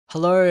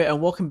Hello and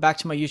welcome back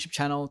to my YouTube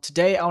channel.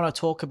 Today I want to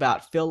talk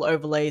about fill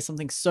overlays,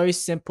 something so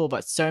simple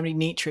but so many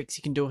neat tricks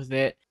you can do with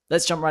it.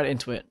 Let's jump right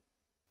into it.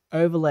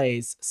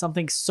 Overlays,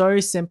 something so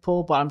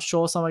simple, but I'm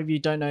sure some of you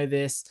don't know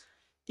this.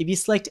 If you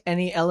select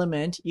any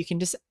element, you can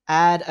just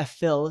add a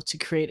fill to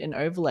create an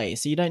overlay.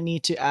 So you don't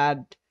need to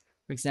add,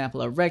 for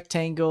example, a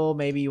rectangle.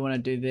 Maybe you want to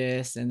do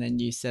this and then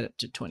you set it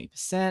to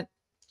 20%.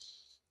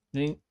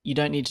 You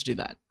don't need to do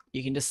that.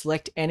 You can just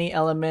select any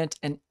element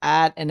and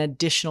add an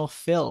additional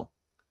fill.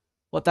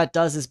 What that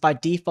does is by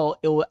default,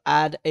 it will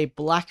add a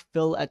black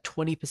fill at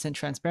 20%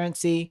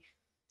 transparency.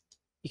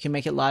 You can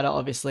make it lighter,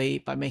 obviously,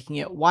 by making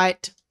it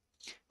white.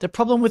 The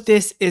problem with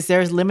this is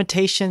there's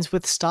limitations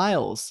with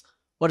styles.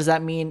 What does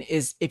that mean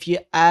is if you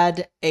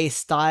add a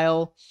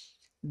style,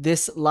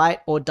 this light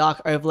or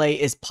dark overlay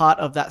is part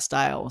of that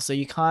style. So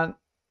you can't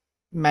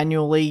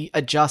manually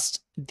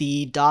adjust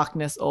the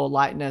darkness or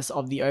lightness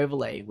of the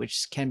overlay,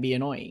 which can be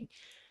annoying.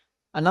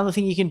 Another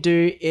thing you can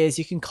do is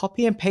you can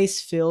copy and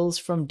paste fills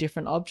from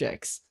different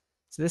objects.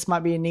 So this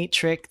might be a neat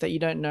trick that you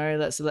don't know.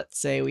 Let's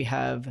say we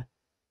have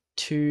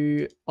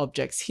two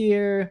objects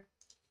here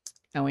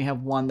and we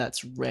have one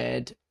that's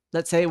red.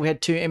 Let's say we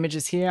had two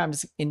images here. I'm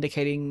just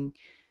indicating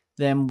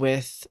them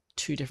with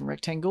two different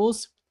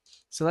rectangles.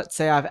 So let's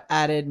say I've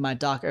added my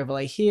dark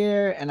overlay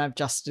here and I've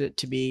adjusted it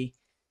to be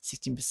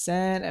 16%.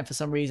 And for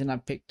some reason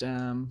I've picked,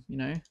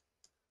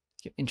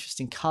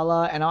 interesting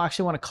color, and I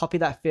actually want to copy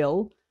that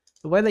fill.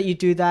 The way that you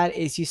do that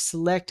is you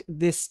select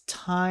this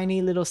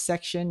tiny little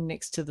section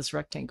next to this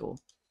rectangle.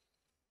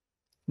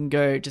 You can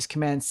go just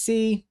Command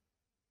C,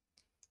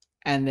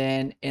 and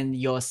then in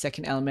your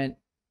second element,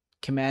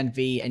 Command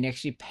V, and you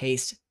actually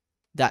paste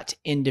that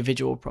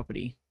individual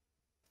property.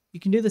 You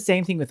can do the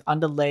same thing with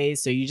underlays,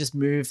 so you just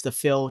move the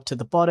fill to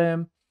the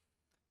bottom.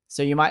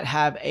 So you might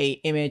have an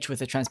image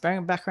with a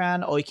transparent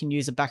background, or you can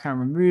use a background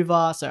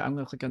remover. So I'm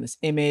going to click on this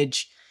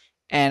image.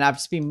 And I've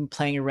just been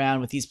playing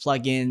around with these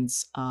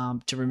plugins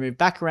to remove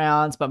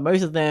backgrounds, but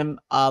most of them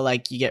are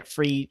like you get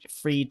free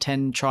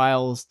 10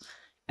 trials,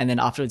 and then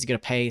afterwards you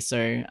got to pay.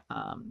 So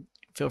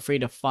feel free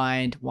to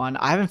find one.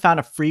 I haven't found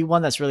a free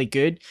one that's really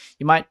good.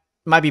 You might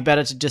be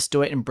better to just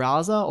do it in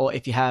browser, or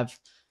if you have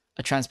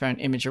a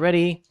transparent image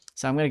already.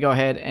 So I'm going to go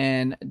ahead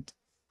and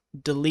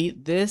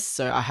delete this.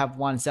 So I have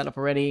one set up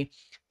already.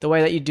 The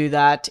way that you do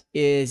that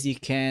is you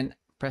can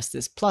press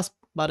this plus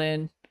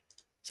button.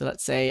 So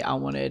let's say I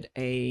wanted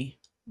a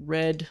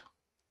red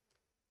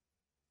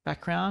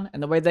background,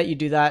 and the way that you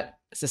do that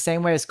is the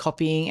same way as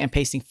copying and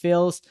pasting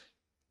fills.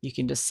 You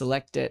can just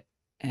select it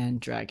and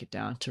drag it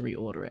down to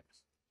reorder it.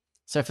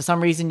 So for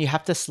some reason you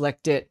have to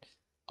select it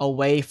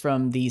away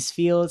from these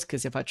fields,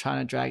 because if I try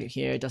to drag it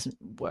here, it doesn't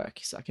work.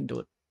 So I can do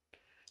it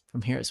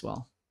from here as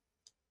well.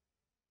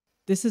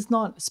 This is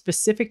not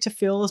specific to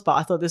fills, but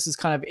I thought this was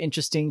kind of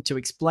interesting to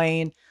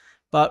explain.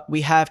 But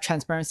we have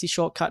transparency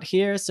shortcut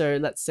here. So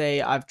let's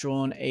say I've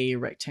drawn a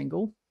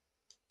rectangle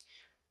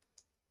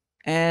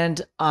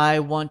and I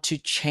want to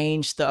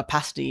change the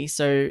opacity.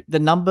 So the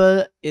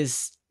number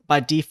is by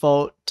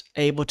default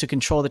able to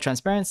control the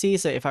transparency.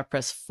 So if I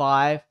press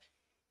 5,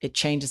 it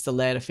changes the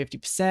layer to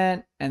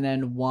 50%, and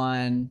then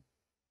 1,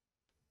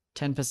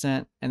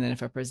 10%. And then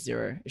if I press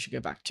 0, it should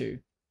go back to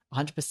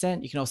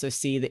 100%. You can also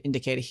see the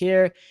indicator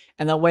here.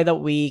 And the way that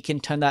we can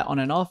turn that on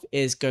and off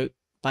is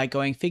by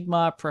going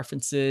Figma,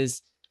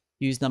 Preferences,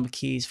 use number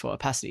keys for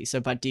opacity.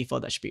 So by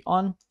default, that should be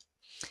on.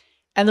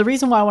 And the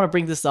reason why I want to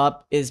bring this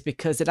up is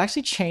because it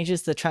actually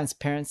changes the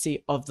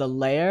transparency of the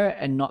layer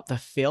and not the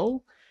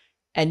fill.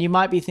 And you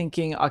might be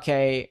thinking,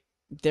 okay,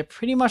 they're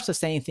pretty much the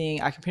same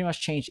thing. I can pretty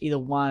much change either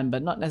one,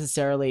 but not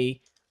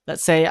necessarily.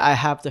 Let's say I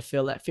have the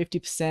fill at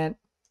 50%.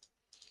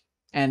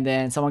 And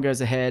then someone goes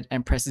ahead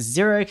and presses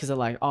 0 because they're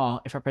like, oh,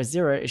 if I press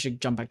 0, it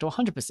should jump back to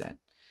 100%.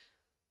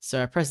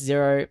 So I press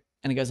 0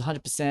 and it goes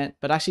 100%,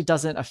 but actually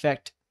doesn't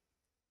affect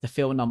the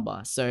fill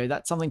number. So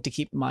that's something to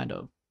keep in mind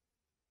of.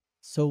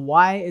 So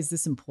why is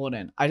this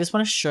important? I just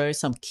want to show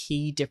some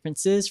key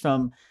differences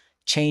from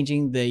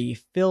changing the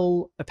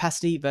fill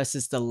opacity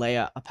versus the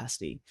layer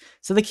opacity.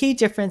 So the key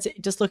difference,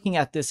 just looking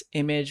at this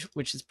image,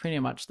 which is pretty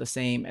much the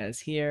same as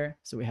here.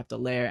 So we have the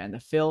layer and the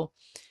fill.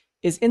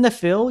 Is in the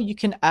fill, you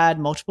can add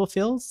multiple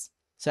fills.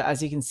 So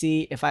as you can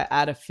see, if I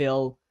add a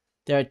fill,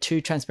 there are 2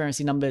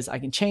 transparency numbers I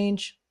can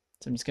change.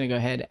 So I'm just going to go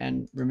ahead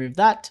and remove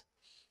that.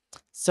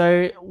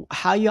 So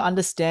how you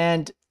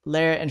understand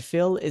layer and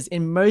fill is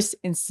in most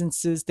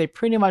instances, they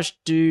pretty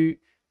much do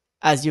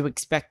as you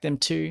expect them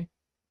to.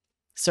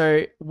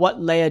 So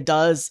what layer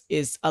does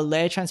is a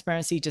layer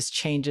transparency just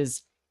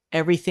changes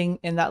everything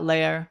in that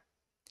layer.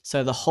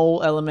 So the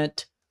whole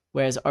element,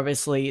 whereas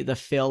obviously the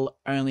fill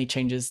only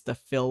changes the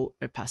fill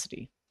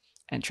opacity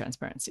and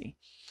transparency.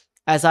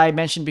 As I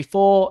mentioned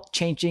before,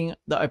 changing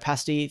the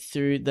opacity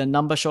through the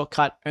number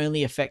shortcut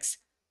only affects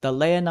the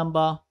layer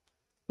number,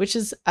 which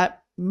is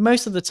at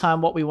most of the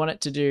time what we want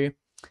it to do.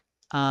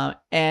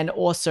 And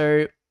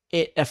also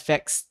it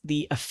affects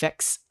the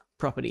effects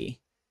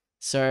property.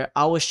 So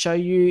I will show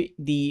you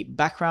the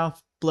background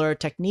blur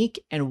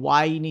technique and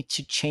why you need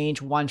to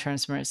change one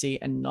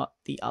transparency and not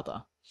the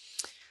other.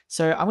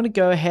 So I'm going to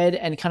go ahead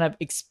and kind of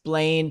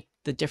explain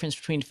the difference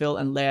between fill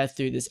and layer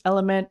through this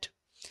element.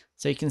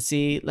 So you can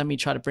see, let me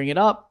try to bring it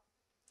up.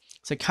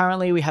 So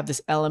currently we have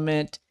this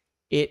element.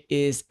 It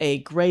is a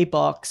gray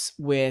box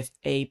with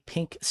a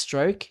pink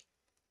stroke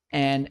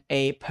and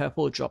a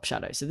purple drop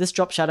shadow. So this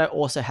drop shadow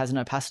also has an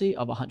opacity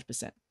of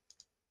 100%.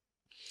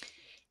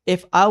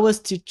 If I was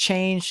to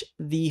change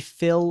the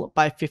fill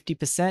by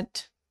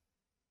 50%,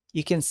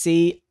 you can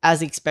see,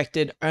 as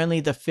expected,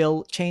 only the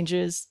fill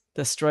changes.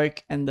 The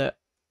stroke and the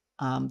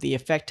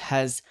effect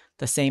has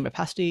the same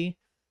opacity.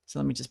 So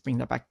let me just bring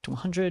that back to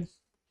 100.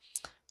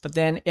 But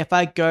then if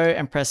I go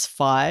and press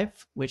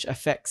 5, which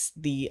affects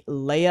the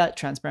layer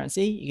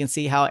transparency, you can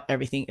see how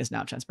everything is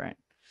now transparent.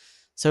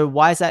 So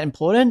why is that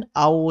important?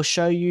 I will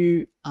show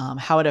you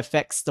how it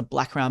affects the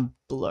background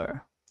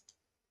blur.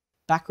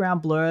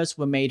 Background blurs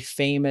were made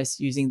famous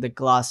using the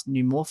Glass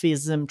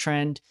Neumorphism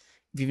trend.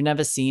 If you've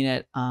never seen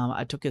it,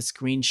 I took a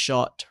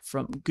screenshot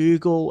from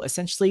Google.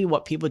 Essentially,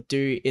 what people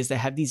do is they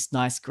have these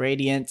nice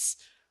gradients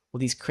or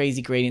these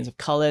crazy gradients of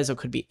colors, or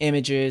could be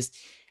images,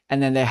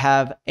 and then they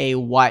have a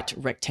white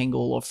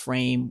rectangle or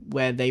frame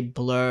where they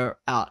blur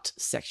out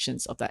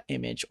sections of that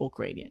image or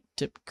gradient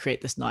to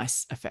create this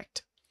nice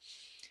effect.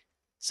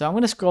 So I'm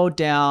going to scroll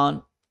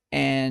down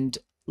and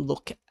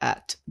look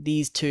at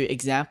these two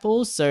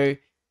examples. So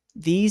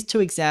these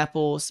two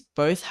examples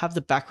both have the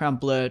background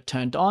blur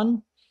turned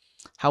on.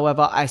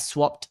 However, I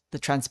swapped the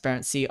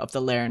transparency of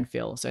the layer and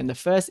fill. So in the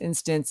first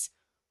instance,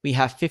 we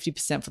have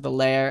 50% for the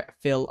layer,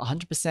 fill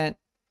 100%.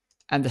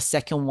 And the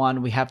second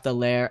one, we have the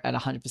layer at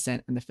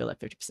 100% and the fill at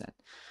 50%.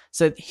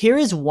 So here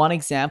is one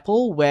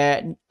example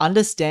where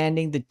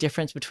understanding the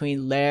difference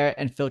between layer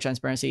and fill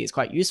transparency is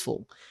quite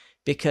useful.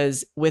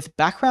 Because with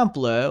background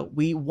blur,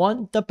 we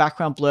want the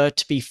background blur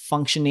to be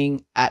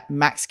functioning at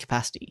max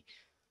capacity.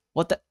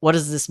 What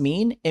does this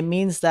mean? It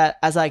means that,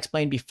 as I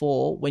explained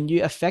before, when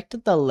you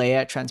affect the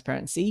layer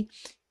transparency,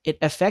 it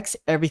affects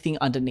everything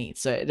underneath.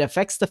 So it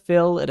affects the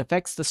fill, it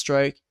affects the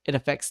stroke, it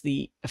affects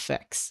the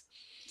effects.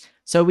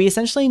 So we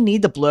essentially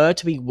need the blur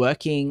to be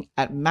working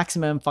at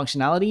maximum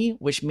functionality,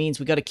 which means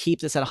we got to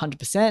keep this at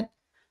 100%,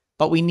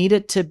 but we need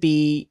it to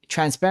be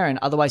transparent,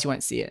 otherwise you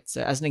won't see it.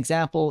 So as an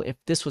example, if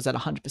this was at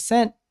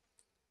 100%,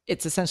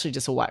 it's essentially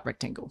just a white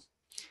rectangle.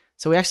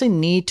 So we actually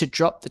need to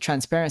drop the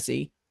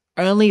transparency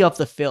only of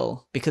the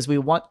fill because we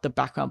want the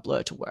background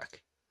blur to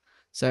work.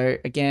 So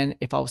again,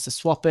 if I was to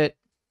swap it,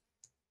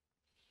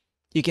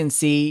 you can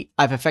see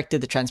I've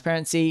affected the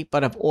transparency,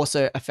 but I've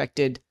also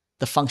affected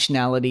the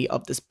functionality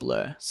of this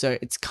blur. So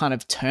it's kind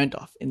of turned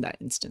off in that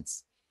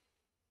instance.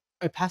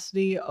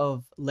 Opacity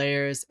of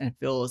layers and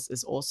fills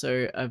is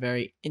also a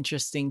very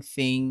interesting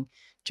thing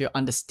to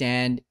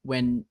understand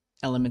when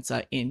elements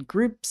are in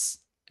groups.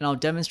 And I'll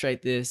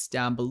demonstrate this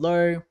down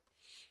below.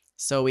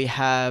 So we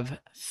have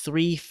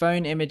 3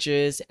 phone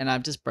images and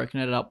I've just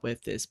broken it up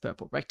with this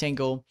purple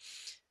rectangle.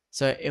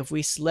 So if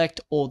we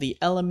select all the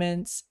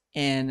elements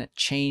and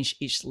change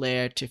each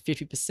layer to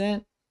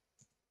 50%,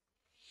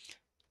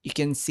 you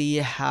can see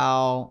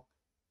how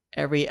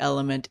every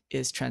element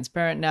is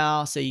transparent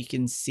now. So you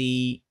can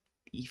see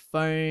the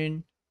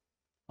phone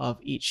of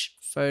each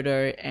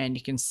photo and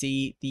you can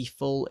see the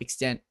full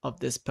extent of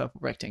this purple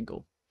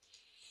rectangle.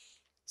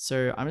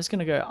 So I'm just going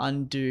to go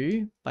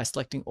undo by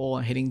selecting all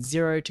and hitting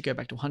 0 to go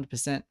back to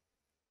 100%.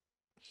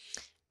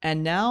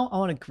 And now I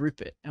want to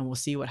group it and we'll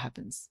see what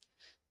happens.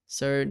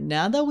 So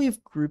now that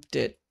we've grouped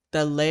it,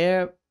 the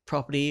layer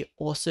property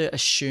also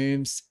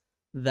assumes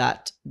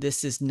that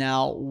this is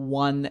now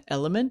one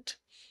element.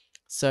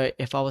 So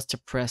if I was to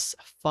press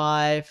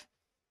 5,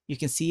 you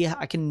can see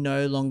I can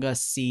no longer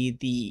see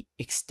the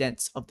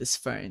extents of this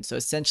phone. So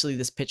essentially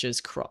this picture is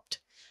cropped,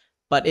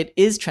 but it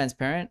is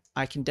transparent.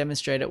 I can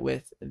demonstrate it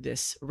with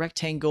this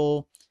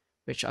rectangle,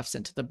 which I've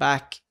sent to the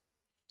back.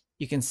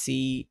 You can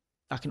see,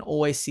 I can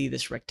always see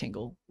this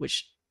rectangle,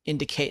 which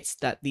indicates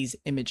that these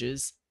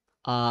images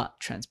are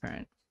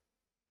transparent.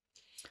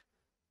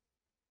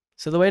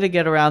 So the way to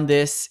get around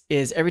this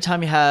is every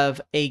time you have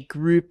a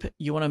group,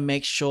 you want to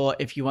make sure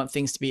if you want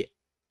things to be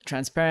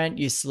transparent,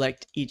 you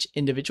select each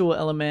individual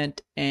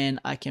element and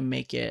I can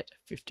make it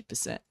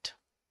 50%.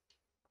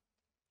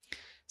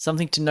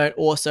 Something to note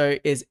also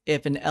is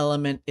if an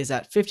element is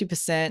at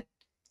 50%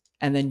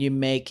 and then you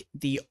make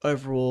the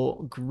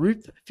overall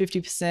group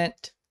 50%,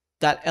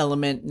 that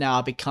element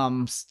now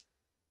becomes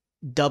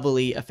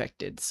doubly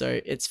affected. So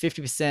it's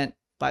 50%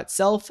 by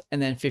itself and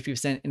then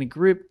 50% in a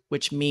group,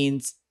 which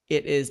means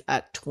it is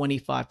at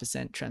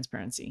 25%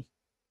 transparency.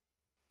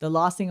 The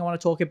last thing I want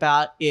to talk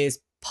about is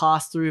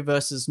pass-through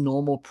versus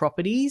normal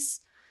properties,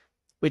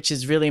 which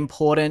is really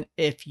important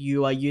if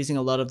you are using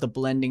a lot of the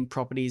blending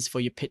properties for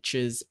your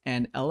pictures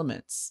and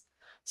elements.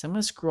 So I'm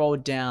going to scroll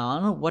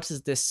down. What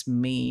does this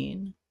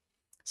mean?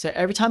 So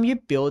every time you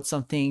build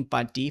something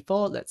by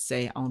default, let's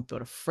say I want to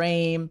build a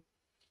frame,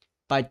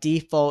 by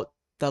default,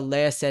 the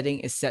layer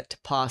setting is set to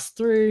pass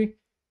through.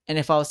 And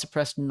if I was to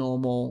press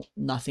normal,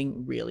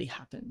 nothing really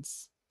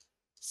happens.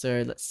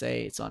 So let's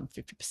say it's on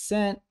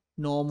 50%,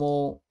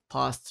 normal,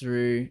 pass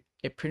through.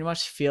 It pretty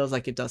much feels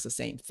like it does the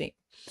same thing.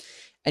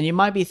 And you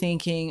might be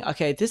thinking,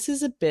 okay, this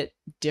is a bit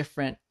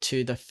different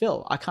to the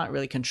fill. I can't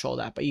really control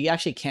that, but you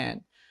actually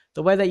can.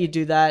 The way that you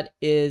do that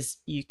is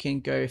you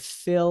can go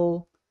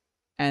fill,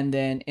 and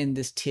then in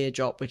this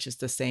teardrop, which is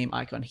the same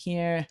icon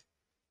here,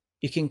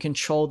 you can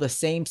control the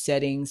same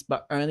settings,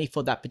 but only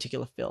for that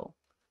particular fill.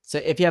 So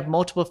if you have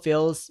multiple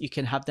fills, you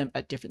can have them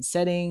at different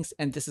settings.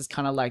 And this is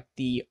kind of like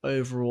the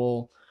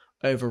overall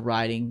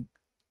overriding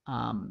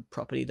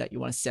property that you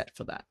want to set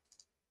for that.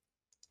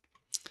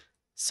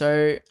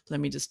 So let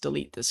me just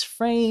delete this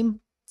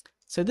frame.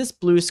 So this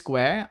blue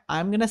square,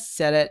 I'm going to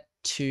set it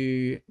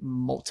to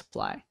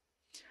multiply.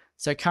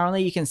 So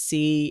currently you can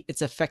see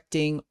it's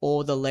affecting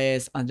all the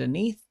layers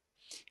underneath.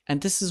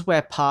 And this is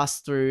where pass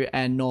through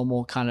and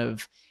normal kind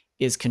of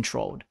is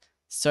controlled.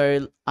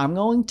 So I'm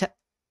going to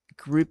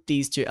group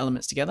these two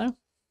elements together.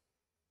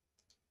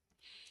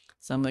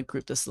 So I'm going to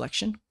group the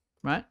selection,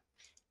 right?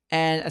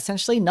 And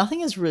essentially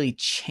nothing has really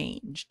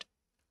changed.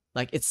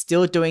 Like it's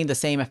still doing the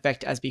same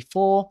effect as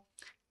before.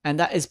 And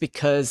that is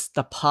because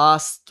the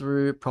pass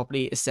through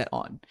property is set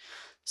on.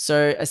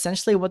 So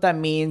essentially what that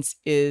means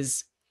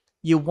is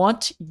you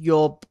want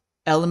your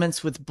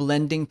elements with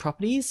blending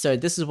properties. So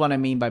this is what I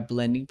mean by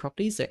blending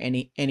properties. So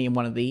any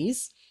one of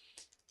these.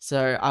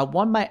 So I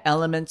want my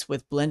elements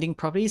with blending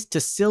properties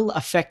to still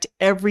affect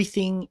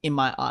everything in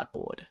my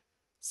artboard.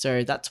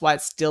 So that's why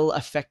it's still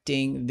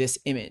affecting this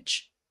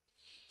image.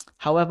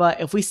 However,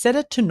 if we set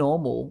it to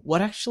normal,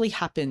 what actually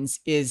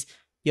happens is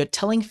you're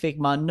telling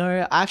Figma,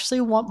 no, I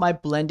actually want my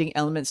blending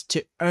elements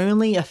to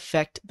only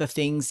affect the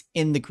things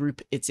in the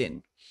group it's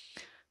in.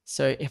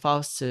 So if I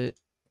was to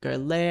go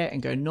layer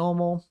and go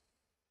normal,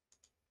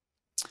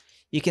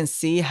 you can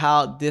see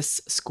how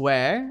this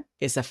square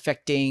is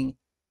affecting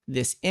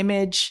this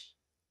image,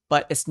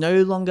 but it's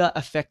no longer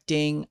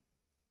affecting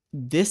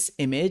this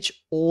image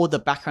or the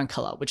background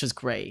color, which is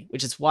gray,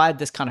 which is why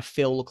this kind of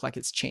fill look like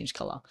it's changed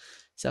color.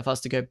 So if I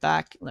was to go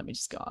back, let me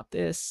just go up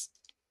this.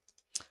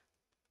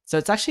 So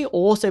it's actually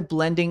also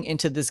blending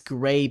into this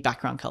gray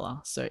background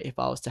color. So if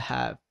I was to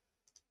have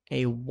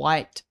a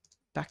white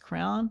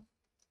background,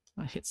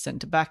 I hit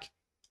send to back,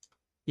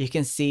 you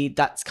can see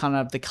that's kind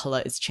of the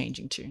color it's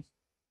changing to.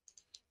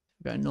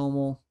 Go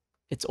normal,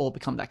 it's all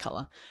become that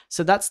color.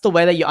 So that's the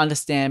way that you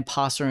understand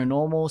pass through and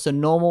normal. So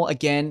normal,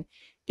 again,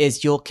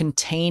 is you're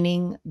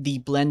containing the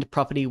blend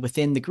property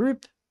within the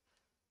group.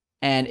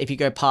 And if you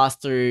go pass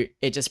through,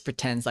 it just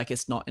pretends like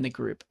it's not in a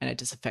group and it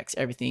just affects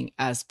everything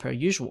as per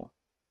usual.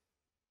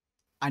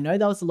 I know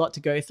that was a lot to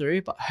go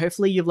through, but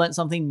hopefully you've learned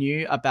something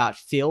new about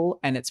fill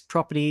and its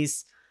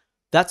properties.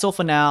 That's all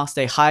for now.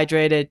 Stay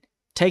hydrated,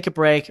 take a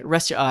break,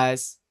 rest your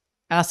eyes,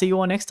 and I'll see you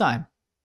all next time.